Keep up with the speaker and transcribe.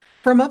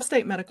From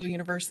Upstate Medical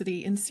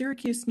University in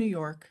Syracuse, New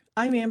York,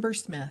 I'm Amber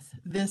Smith.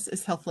 This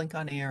is HealthLink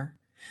on Air.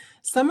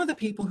 Some of the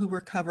people who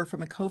recover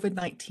from a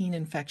COVID-19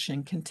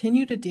 infection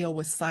continue to deal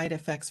with side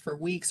effects for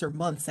weeks or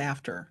months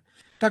after.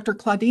 Dr.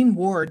 Claudine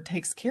Ward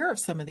takes care of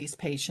some of these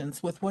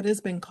patients with what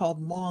has been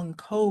called long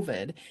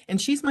COVID,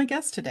 and she's my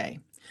guest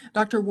today.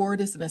 Dr.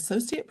 Ward is an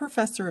associate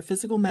professor of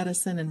physical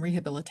medicine and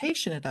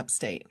rehabilitation at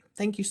Upstate.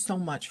 Thank you so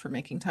much for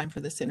making time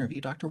for this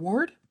interview, Dr.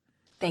 Ward.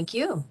 Thank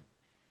you.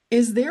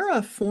 Is there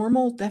a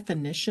formal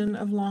definition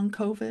of long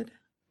COVID?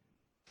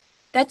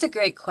 That's a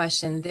great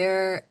question.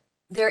 There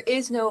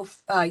is no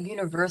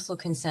universal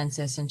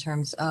consensus in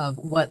terms of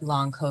what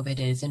long COVID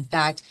is. In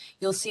fact,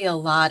 you'll see a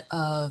lot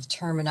of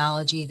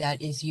terminology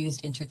that is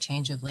used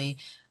interchangeably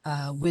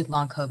with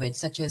long COVID,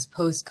 such as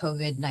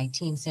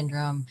post-COVID-19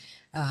 syndrome,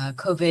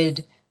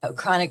 chronic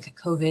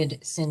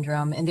COVID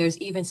syndrome, and there's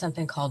even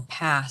something called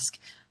PASC,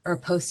 or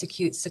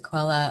post-acute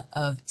sequela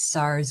of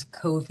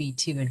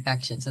SARS-CoV-2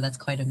 infection. So that's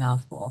quite a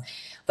mouthful.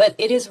 But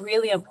it is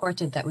really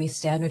important that we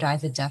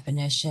standardize a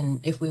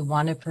definition if we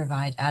want to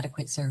provide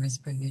adequate service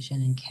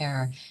provision and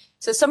care.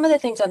 So some of the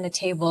things on the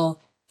table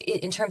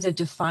in terms of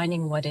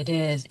defining what it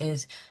is,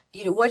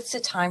 what's the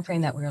time frame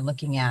that we're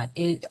looking at?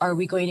 Are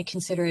we going to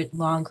consider it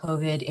long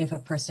COVID if a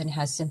person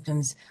has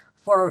symptoms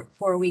 4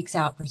 weeks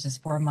out versus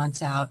 4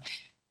 months out?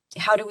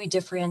 How do we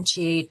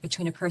differentiate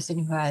between a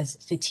person who has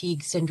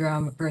fatigue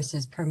syndrome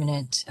versus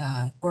permanent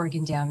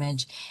organ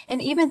damage? And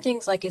even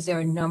things like, is there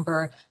a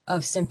number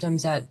of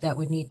symptoms that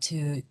would need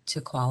to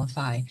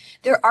qualify?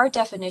 There are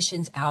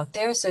definitions out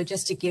there. So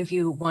just to give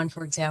you one,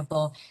 for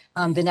example,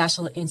 the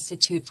National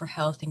Institute for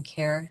Health and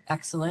Care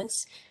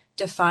Excellence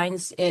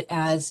defines it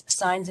as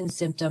signs and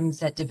symptoms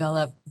that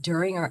develop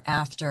during or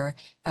after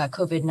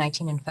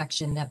COVID-19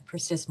 infection that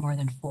persist more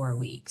than 4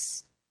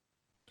 weeks.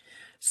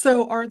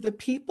 So are the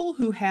people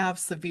who have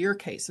severe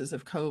cases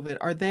of COVID,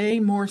 are they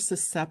more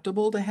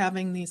susceptible to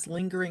having these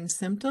lingering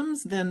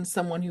symptoms than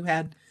someone who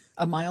had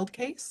a mild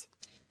case?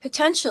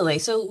 Potentially.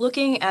 So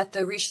looking at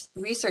the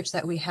research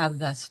that we have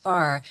thus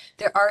far,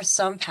 there are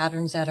some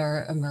patterns that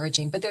are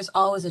emerging, but there's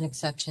always an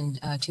exception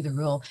to the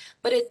rule.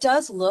 But it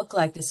does look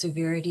like the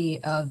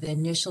severity of the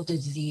initial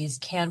disease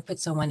can put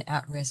someone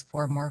at risk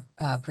for more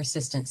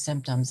persistent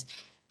symptoms.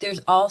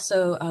 There's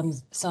also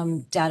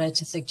some data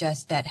to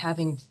suggest that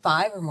having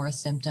 5 or more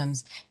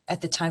symptoms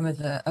at the time of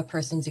a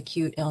person's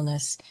acute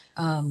illness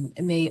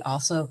may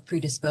also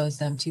predispose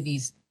them to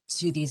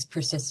these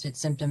persistent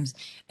symptoms,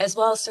 as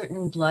well as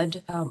certain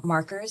blood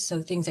markers,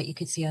 so things that you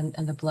could see on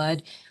the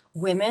blood.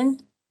 Women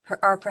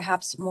are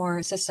perhaps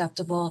more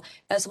susceptible,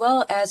 as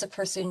well as a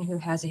person who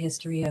has a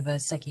history of a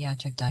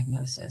psychiatric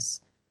diagnosis.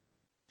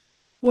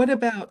 What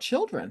about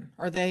children?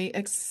 Are they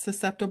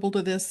susceptible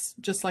to this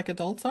just like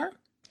adults are?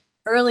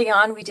 Early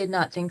on, we did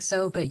not think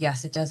so, but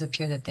yes, it does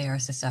appear that they are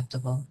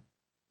susceptible.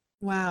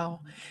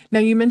 Wow.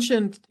 Now you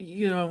mentioned,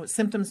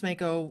 symptoms may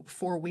go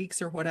 4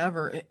 weeks or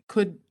whatever.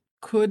 Could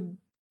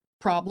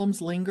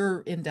problems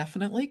linger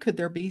indefinitely? Could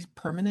there be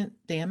permanent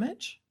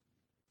damage?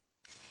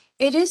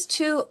 It is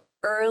too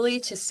early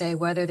to say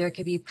whether there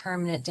could be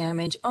permanent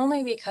damage,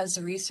 only because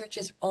the research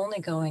is only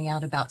going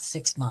out about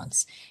 6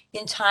 months.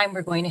 In time,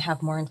 we're going to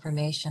have more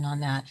information on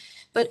that.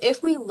 But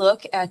if we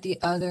look at the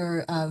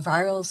other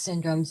viral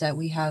syndromes that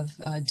we have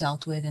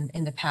dealt with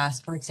in the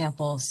past, for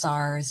example,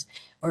 SARS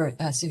or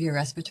severe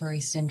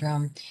respiratory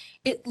syndrome,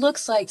 it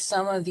looks like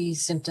some of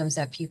these symptoms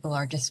that people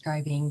are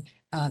describing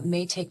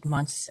may take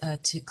months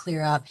to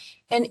clear up.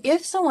 And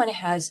if someone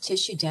has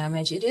tissue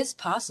damage, it is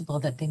possible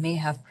that they may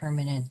have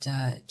permanent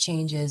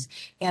changes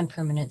and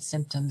permanent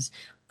symptoms.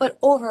 But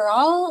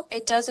overall,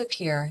 it does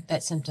appear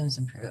that symptoms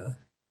improve.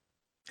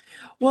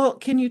 Well,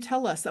 can you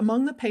tell us,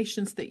 among the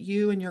patients that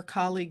you and your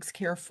colleagues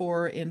care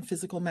for in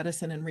physical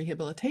medicine and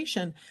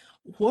rehabilitation,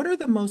 what are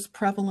the most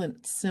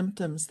prevalent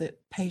symptoms that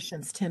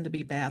patients tend to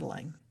be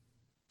battling?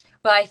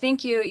 Well, I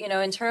think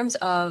in terms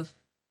of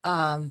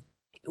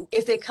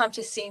if they come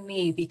to see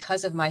me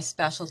because of my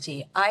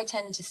specialty, I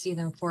tend to see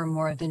them for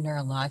more of the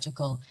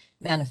neurological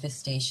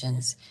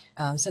manifestations.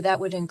 So that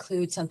would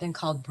include something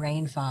called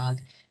brain fog,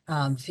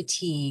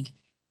 fatigue,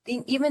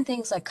 even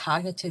things like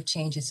cognitive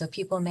changes. So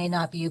people may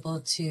not be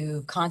able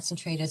to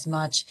concentrate as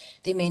much.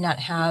 They may not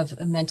have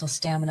a mental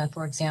stamina,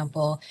 for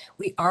example.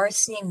 We are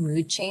seeing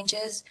mood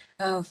changes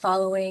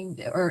following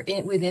or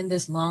within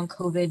this long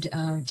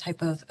COVID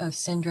type of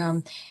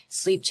syndrome.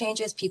 Sleep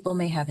changes. People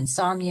may have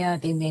insomnia.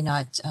 They may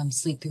not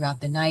sleep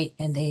throughout the night,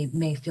 and they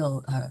may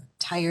feel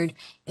tired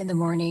in the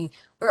morning.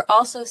 We're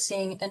also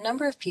seeing a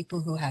number of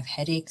people who have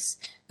headaches,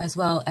 as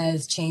well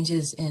as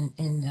changes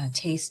in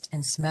taste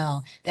and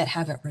smell that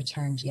haven't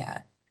returned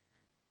yet.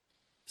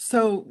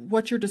 So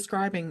what you're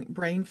describing,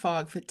 brain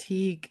fog,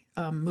 fatigue,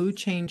 mood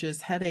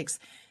changes, headaches,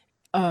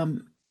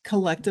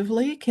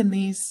 collectively, can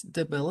these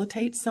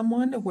debilitate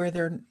someone to where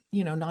they're,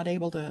 not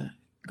able to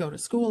go to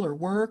school or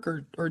work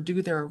or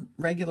do their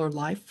regular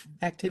life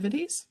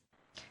activities?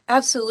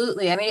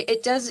 Absolutely. I mean,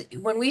 it does.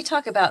 When we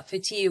talk about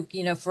fatigue,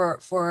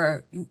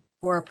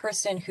 for a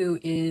person who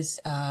is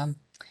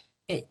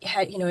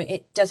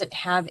it doesn't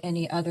have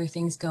any other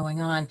things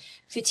going on.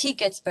 Fatigue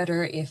gets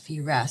better if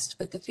you rest,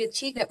 but the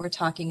fatigue that we're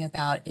talking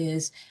about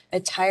is a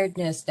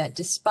tiredness that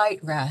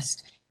despite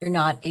rest, you're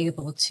not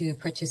able to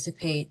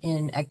participate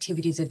in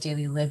activities of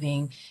daily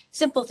living,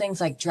 simple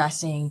things like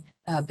dressing,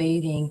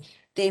 bathing.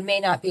 They may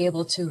not be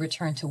able to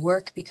return to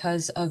work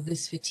because of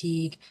this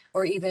fatigue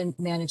or even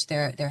manage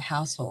their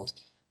household.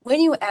 When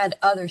you add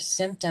other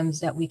symptoms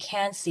that we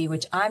can see,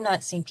 which I'm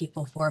not seeing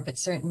people for, but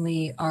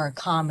certainly are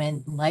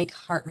common, like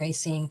heart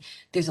racing,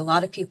 there's a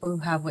lot of people who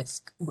have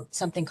what's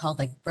something called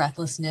like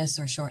breathlessness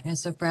or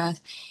shortness of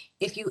breath.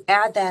 If you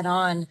add that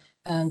on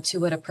to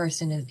what a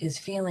person is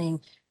feeling,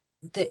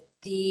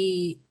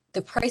 the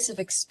price of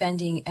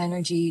expending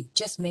energy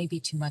just may be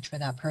too much for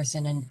that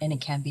person, and it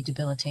can be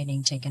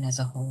debilitating taken as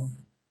a whole.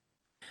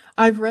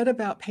 I've read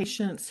about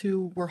patients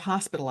who were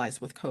hospitalized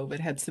with COVID,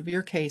 had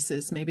severe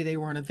cases. Maybe they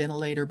were on a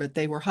ventilator, but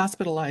they were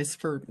hospitalized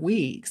for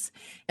weeks,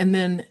 and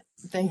then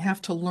they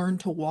have to learn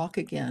to walk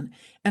again.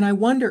 And I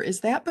wonder, is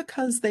that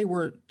because they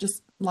were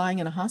just lying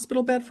in a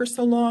hospital bed for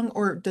so long,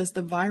 or does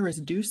the virus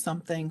do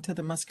something to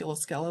the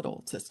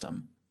musculoskeletal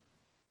system?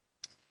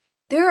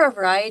 There are a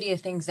variety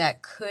of things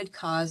that could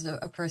cause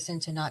a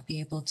person to not be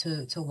able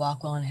to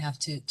walk well and have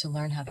to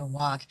learn how to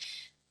walk.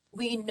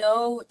 We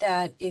know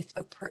that if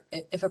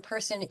a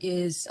person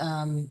is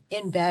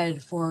in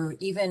bed for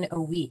even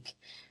a week,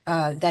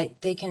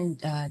 that they can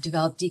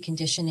develop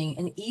deconditioning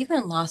and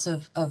even loss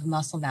of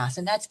muscle mass,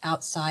 and that's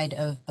outside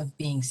of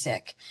being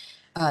sick.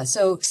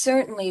 So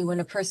certainly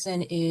when a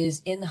person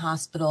is in the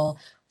hospital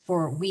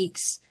for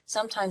weeks,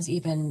 sometimes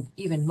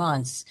even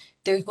months,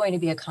 there's going to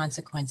be a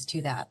consequence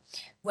to that.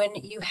 When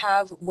you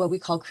have what we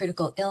call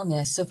critical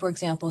illness, so for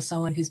example,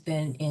 someone who's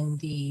been in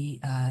the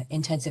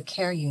intensive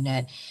care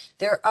unit,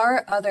 there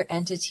are other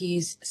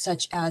entities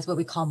such as what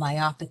we call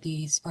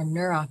myopathies or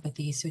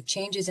neuropathies, so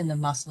changes in the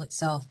muscle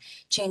itself,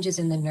 changes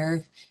in the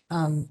nerve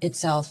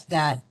itself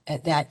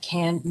that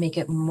can make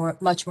it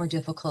much more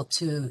difficult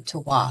to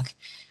walk.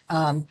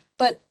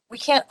 But we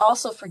can't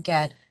also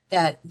forget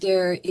that with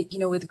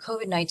the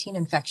COVID-19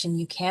 infection,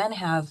 you can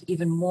have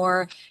even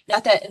more,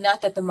 not that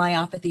the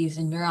myopathies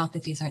and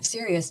neuropathies aren't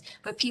serious,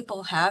 but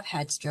people have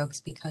had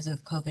strokes because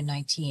of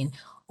COVID-19,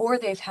 or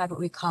they've had what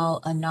we call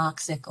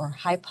anoxic or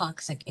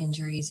hypoxic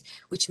injuries,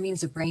 which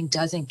means the brain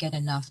doesn't get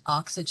enough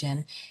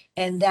oxygen.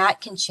 And that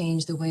can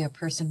change the way a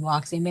person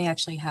walks. They may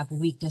actually have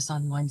weakness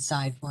on one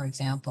side, for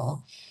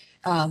example.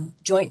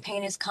 Joint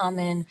pain is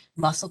common,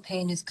 muscle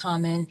pain is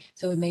common,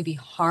 so it may be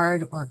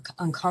hard or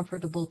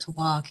uncomfortable to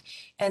walk.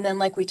 And then,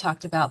 like we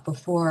talked about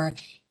before,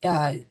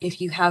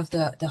 if you have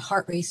the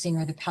heart racing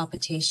or the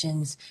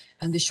palpitations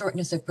and the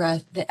shortness of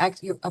breath,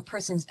 a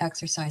person's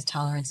exercise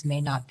tolerance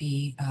may not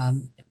be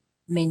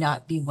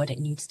what it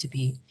needs to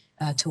be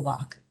to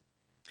walk.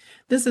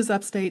 This is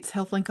Upstate's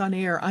HealthLink on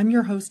Air. I'm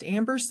your host,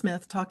 Amber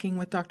Smith, talking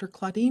with Dr.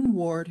 Claudine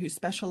Ward, who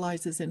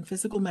specializes in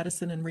physical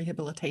medicine and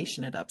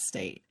rehabilitation at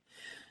Upstate.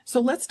 So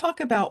let's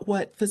talk about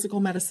what physical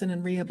medicine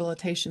and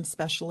rehabilitation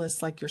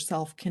specialists like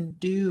yourself can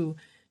do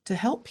to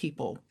help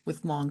people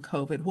with long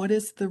COVID. What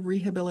is the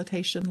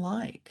rehabilitation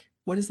like?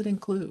 What does it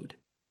include?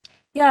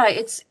 Yeah,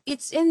 it's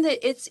in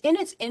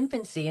its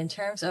infancy in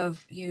terms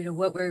of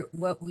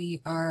what we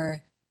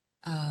are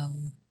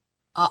um,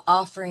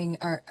 offering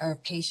our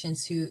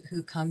patients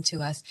who come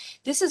to us.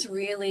 This is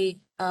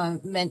really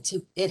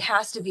it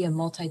has to be a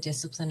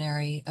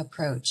multidisciplinary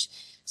approach.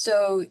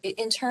 So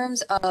in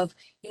terms of,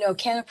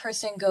 can a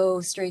person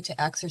go straight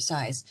to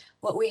exercise?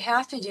 What we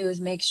have to do is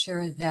make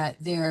sure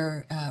that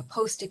their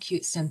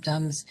post-acute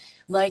symptoms,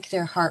 like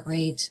their heart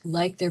rate,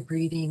 like their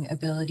breathing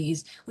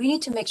abilities, we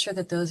need to make sure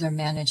that those are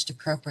managed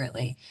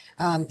appropriately.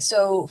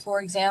 So for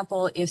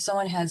example, if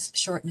someone has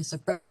shortness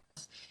of breath,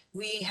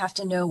 we have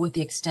to know what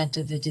the extent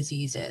of the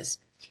disease is.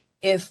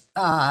 If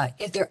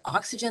their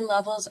oxygen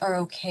levels are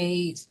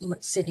okay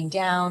sitting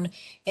down,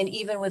 and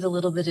even with a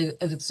little bit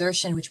of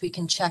exertion, which we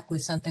can check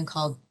with something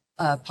called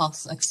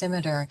pulse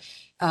oximeter,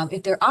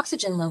 if their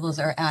oxygen levels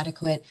are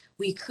adequate,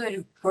 we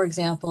could, for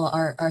example,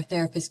 our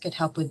therapist could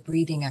help with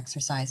breathing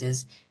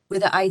exercises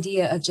with the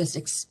idea of just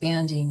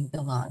expanding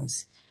the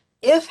lungs.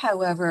 If,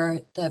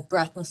 however, the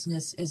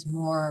breathlessness is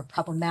more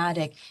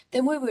problematic,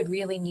 then we would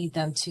really need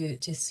them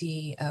to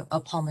see a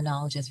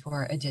pulmonologist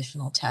for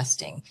additional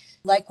testing.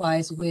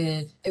 Likewise,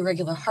 with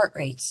irregular heart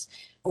rates,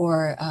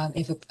 or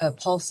if a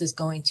pulse is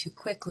going too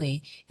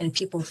quickly and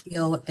people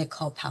feel what they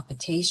call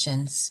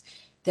palpitations,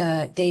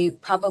 they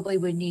probably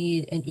would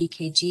need an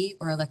EKG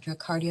or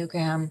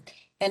electrocardiogram.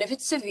 And if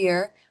it's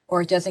severe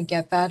or it doesn't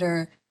get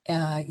better,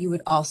 you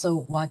would also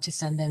want to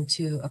send them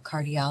to a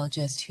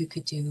cardiologist who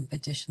could do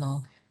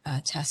additional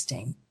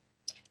testing.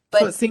 So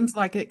But it seems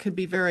like it could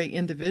be very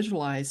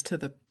individualized to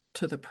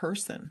the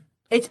person.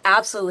 it's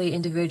absolutely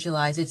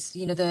individualized. It's,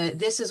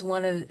 this is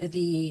one of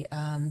the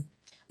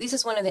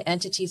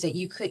entities that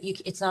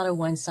it's not a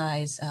one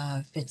size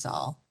fits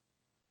all.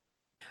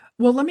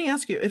 Well, let me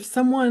ask you, if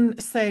someone,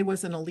 say,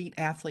 was an elite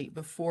athlete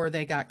before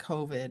they got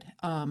COVID,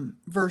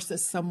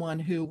 versus someone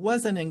who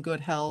wasn't in good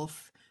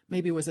health,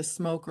 maybe was a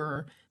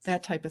smoker,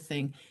 that type of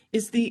thing,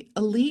 is the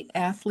elite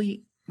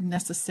athlete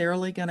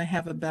necessarily going to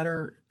have a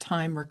better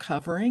time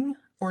recovering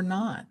or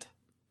not?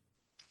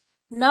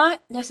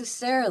 Not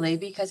necessarily,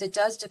 because it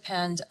does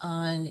depend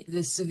on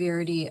the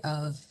severity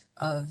of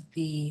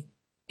the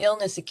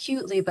illness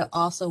acutely, but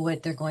also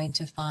what they're going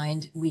to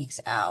find weeks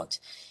out.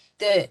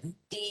 The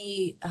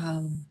the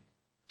um,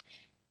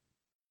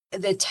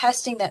 the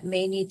testing that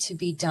may need to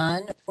be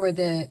done for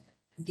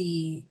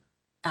the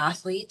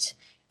athlete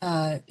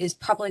is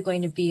probably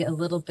going to be a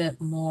little bit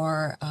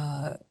more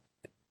uh,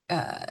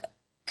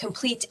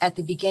 complete at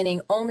the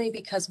beginning, only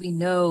because we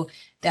know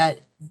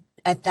that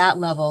at that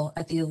level,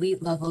 at the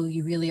elite level,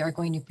 you really are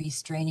going to be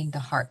straining the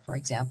heart, for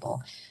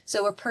example.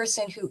 So a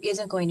person who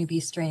isn't going to be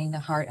straining the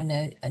heart on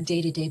a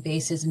day-to-day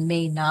basis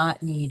may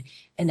not need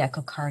an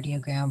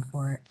echocardiogram,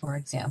 for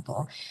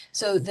example.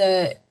 So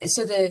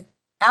the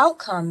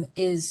outcome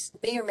is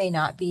may or may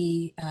not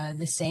be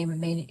the same,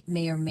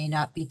 may or may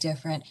not be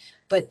different,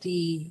 but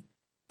the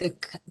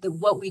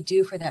what we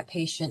do for that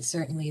patient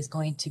certainly is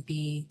going to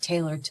be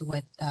tailored to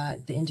what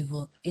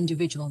the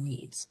individual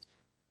needs.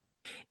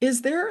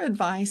 Is there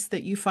advice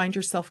that you find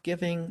yourself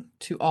giving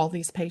to all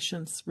these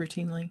patients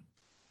routinely?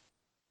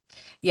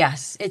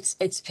 Yes,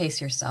 it's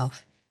pace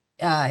yourself.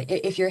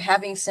 If you're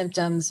having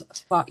symptoms,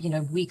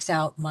 weeks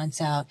out,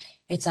 months out,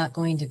 it's not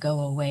going to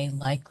go away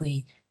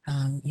likely,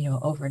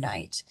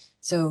 overnight.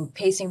 So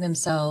pacing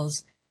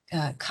themselves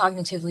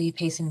cognitively,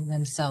 pacing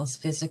themselves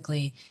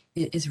physically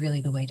is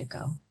really the way to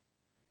go.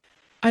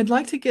 I'd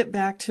like to get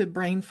back to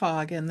brain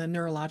fog and the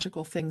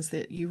neurological things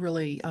that you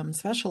really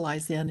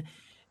specialize in.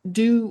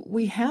 Do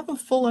we have a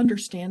full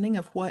understanding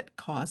of what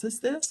causes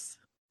this?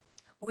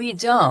 We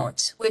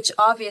don't, which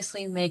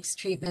obviously makes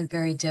treatment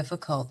very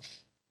difficult.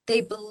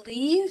 They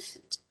believe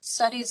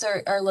studies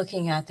are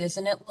looking at this,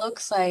 and it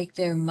looks like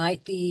there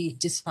might be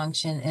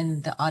dysfunction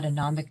in the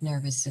autonomic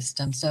nervous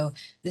system. So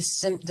the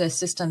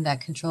system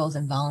that controls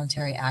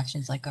involuntary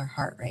actions like our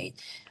heart rate.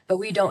 But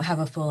we don't have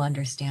a full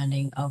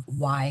understanding of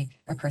why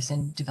a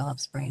person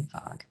develops brain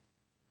fog.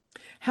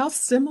 How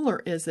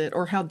similar is it,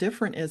 or how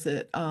different is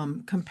it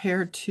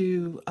compared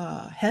to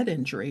head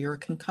injury or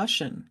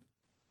concussion?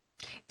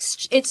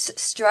 It's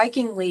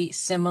strikingly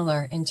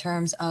similar in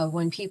terms of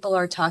when people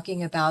are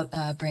talking about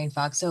brain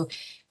fog. So,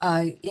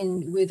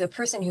 in with a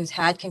person who's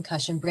had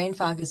concussion, brain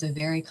fog is a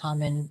very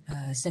common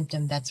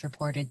symptom that's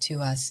reported to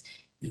us.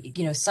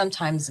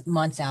 Sometimes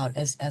months out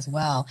as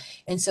well.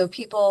 And so,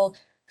 people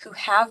who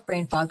have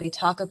brain fog, they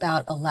talk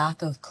about a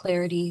lack of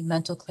clarity,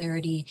 mental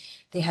clarity.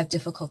 They have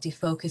difficulty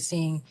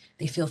focusing.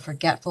 They feel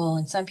forgetful,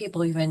 and some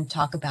people even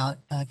talk about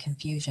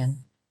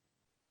confusion.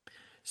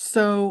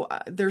 So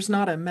there's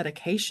not a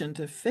medication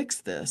to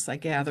fix this, I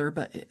gather,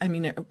 but I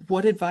mean,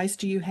 what advice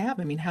do you have?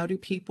 I mean, how do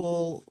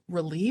people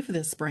relieve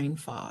this brain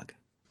fog?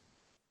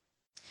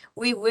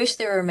 We wish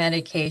there were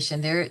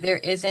medication. There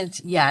isn't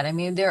yet. I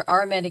mean, there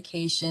are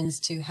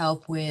medications to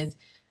help with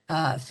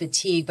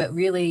fatigue, but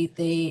really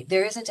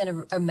there isn't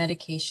a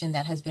medication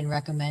that has been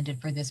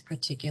recommended for this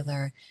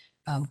particular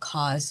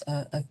cause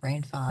of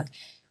brain fog.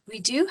 We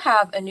do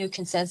have a new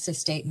consensus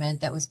statement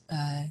that was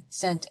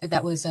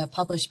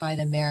published by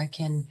the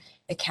American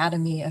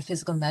Academy of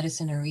Physical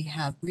Medicine and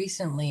Rehab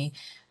recently,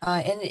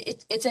 and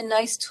it's a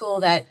nice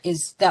tool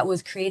that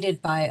was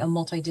created by a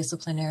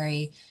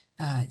multidisciplinary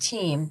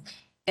team.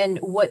 And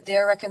what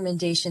their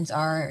recommendations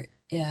are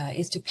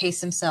is to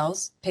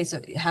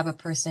have a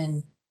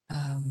person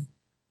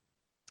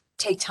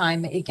take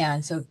time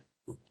again, so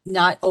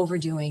not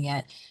overdoing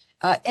it.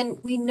 And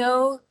we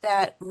know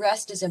that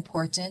rest is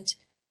important,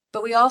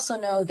 but we also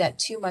know that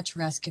too much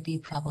rest could be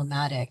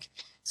problematic.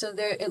 So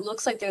it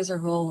looks like there's a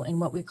role in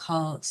what we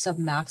call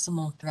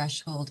submaximal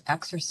threshold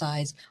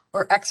exercise,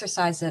 or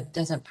exercise that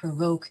doesn't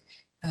provoke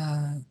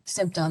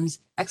symptoms,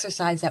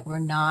 exercise that we're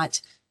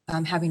not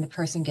having the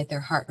person get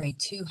their heart rate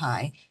too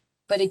high.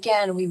 But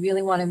again, we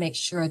really want to make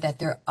sure that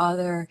there are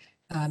other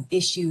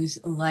issues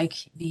like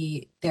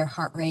their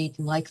heart rate,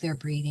 like their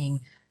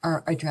breathing,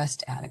 are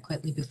addressed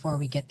adequately before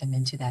we get them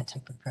into that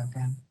type of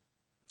program.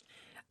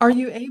 Are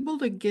you able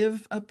to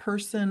give a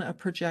person a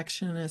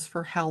projection as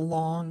for how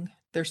long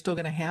they're still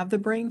going to have the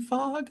brain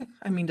fog?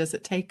 I mean, does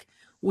it take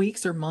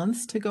weeks or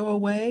months to go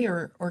away,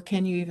 or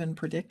can you even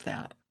predict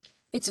that?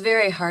 It's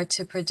very hard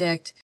to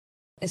predict.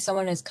 If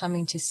someone is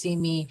coming to see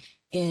me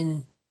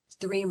in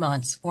 3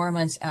 months, 4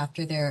 months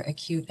after their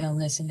acute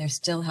illness and they're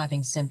still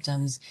having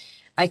symptoms,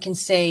 I can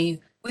say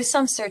with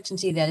some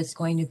certainty that it's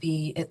going to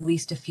be at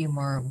least a few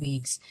more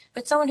weeks.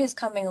 But someone who's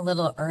coming a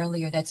little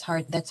earlier, that's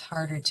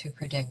harder to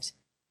predict.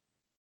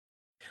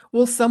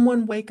 Will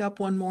someone wake up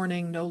one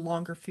morning no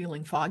longer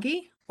feeling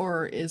foggy,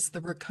 or is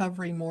the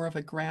recovery more of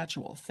a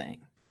gradual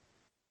thing?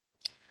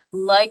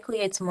 Likely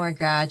it's more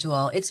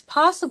gradual. It's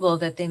possible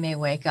that they may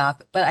wake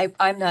up, but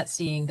I'm not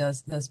seeing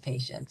those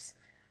patients.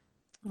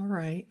 All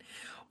right.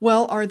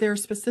 Well, are there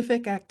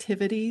specific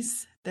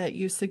activities that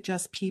you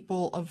suggest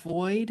people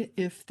avoid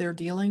if they're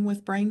dealing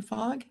with brain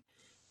fog?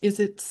 Is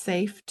it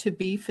safe to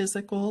be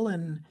physical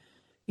and,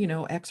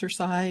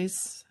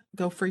 exercise,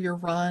 go for your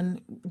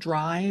run,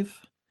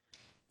 drive?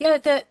 Yeah,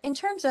 in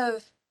terms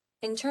of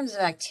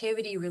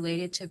activity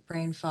related to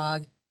brain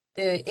fog,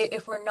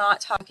 if we're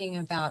not talking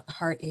about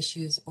heart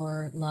issues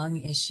or lung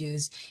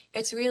issues,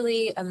 it's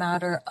really a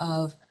matter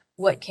of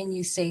what can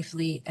you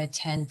safely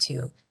attend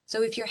to.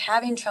 So if you're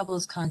having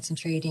troubles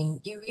concentrating,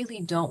 you really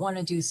don't want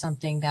to do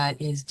something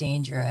that is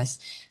dangerous.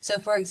 So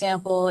for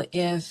example,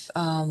 if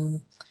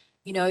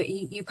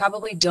you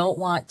probably don't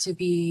want to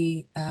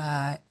be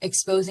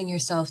exposing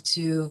yourself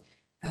to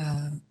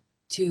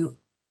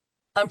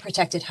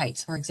unprotected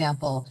heights, for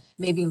example,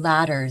 maybe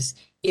ladders,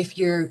 if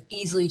you're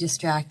easily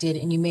distracted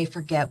and you may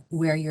forget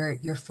where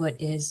your foot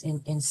is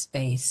in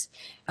space.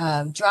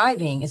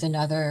 Driving is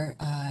another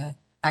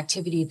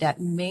activity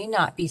that may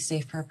not be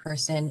safe for a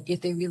person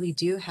if they really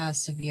do have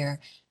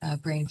severe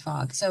brain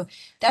fog. So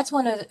that's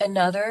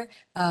another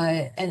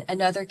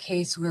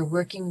case where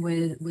working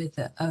with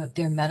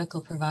their medical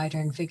provider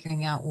and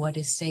figuring out what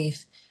is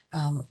safe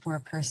for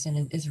a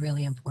person is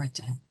really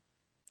important.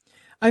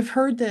 I've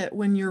heard that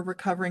when you're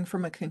recovering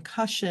from a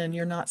concussion,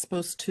 you're not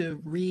supposed to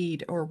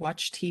read or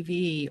watch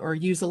TV or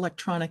use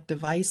electronic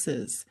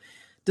devices.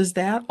 Does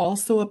that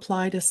also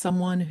apply to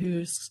someone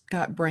who's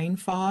got brain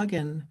fog?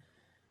 And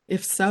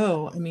if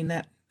so, I mean,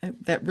 that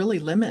really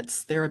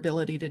limits their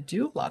ability to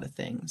do a lot of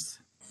things.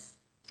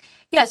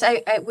 Yes,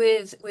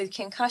 with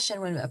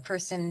concussion, when a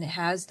person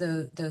has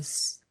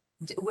those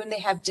when they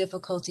have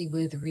difficulty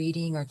with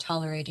reading or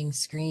tolerating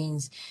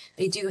screens,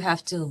 they do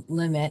have to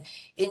limit.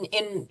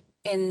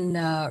 In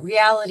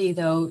reality,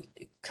 though,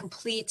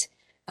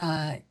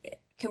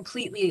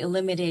 completely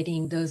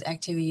eliminating those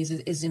activities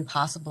is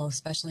impossible,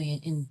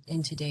 especially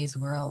in today's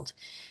world.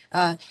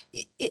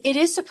 It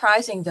is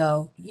surprising,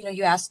 though,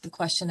 you asked the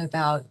question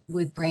about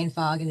with brain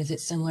fog and is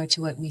it similar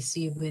to what we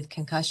see with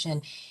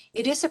concussion.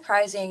 It is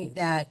surprising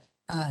that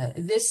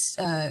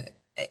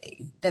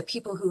that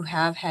people who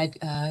have had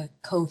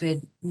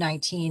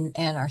COVID-19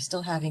 and are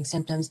still having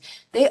symptoms,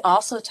 they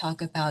also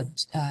talk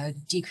about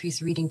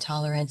decreased reading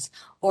tolerance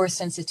or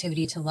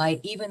sensitivity to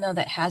light, even though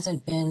that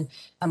hasn't been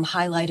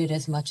highlighted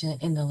as much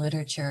in the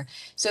literature.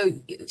 So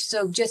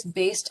just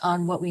based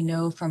on what we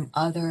know from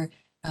other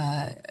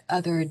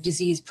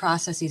disease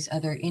processes,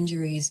 other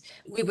injuries,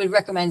 we would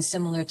recommend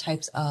similar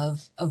types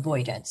of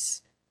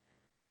avoidance.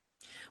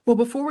 Well,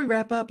 before we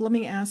wrap up, let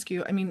me ask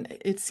you, I mean,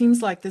 it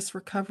seems like this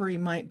recovery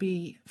might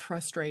be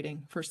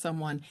frustrating for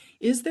someone.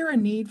 Is there a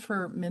need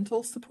for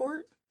mental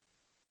support?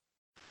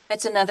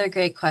 That's another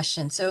great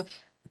question. So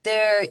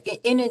there,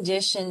 in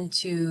addition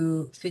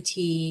to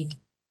fatigue,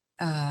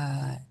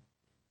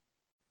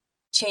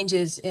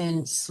 changes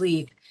in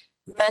sleep,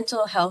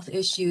 mental health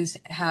issues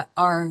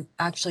are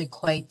actually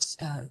quite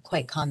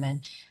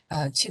common.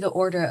 To the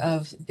order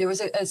of, there was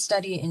a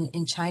study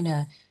in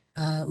China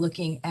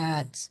looking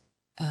at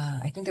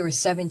I think there were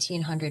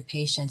 1,700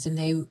 patients, and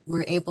they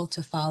were able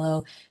to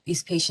follow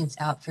these patients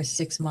out for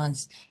 6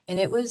 months. And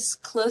it was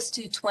close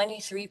to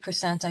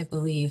 23%, I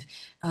believe,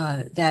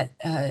 that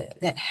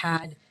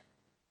had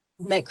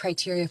met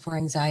criteria for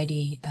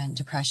anxiety and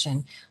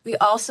depression. We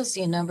also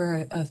see a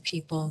number of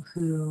people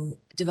who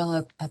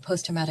develop a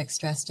post-traumatic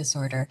stress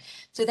disorder.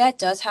 So that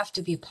does have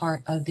to be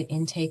part of the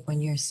intake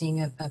when you're seeing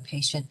a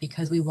patient,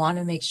 because we want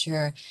to make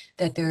sure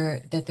that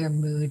their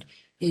mood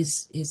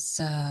is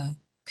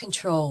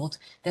controlled,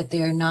 that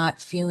they're not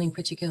feeling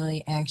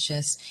particularly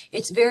anxious.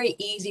 It's very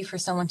easy for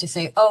someone to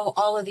say, oh,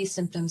 all of these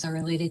symptoms are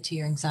related to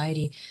your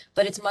anxiety,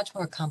 but it's much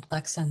more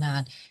complex than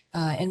that.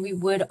 And we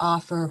would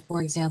offer,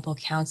 for example,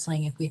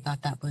 counseling if we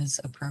thought that was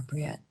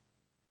appropriate.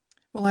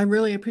 Well, I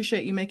really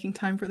appreciate you making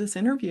time for this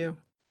interview.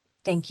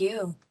 Thank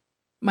you.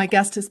 My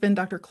guest has been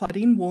Dr.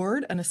 Claudine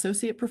Ward, an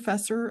associate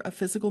professor of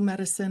physical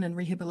medicine and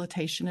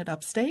rehabilitation at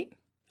Upstate.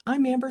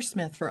 I'm Amber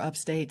Smith for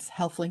Upstate's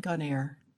HealthLink on Air.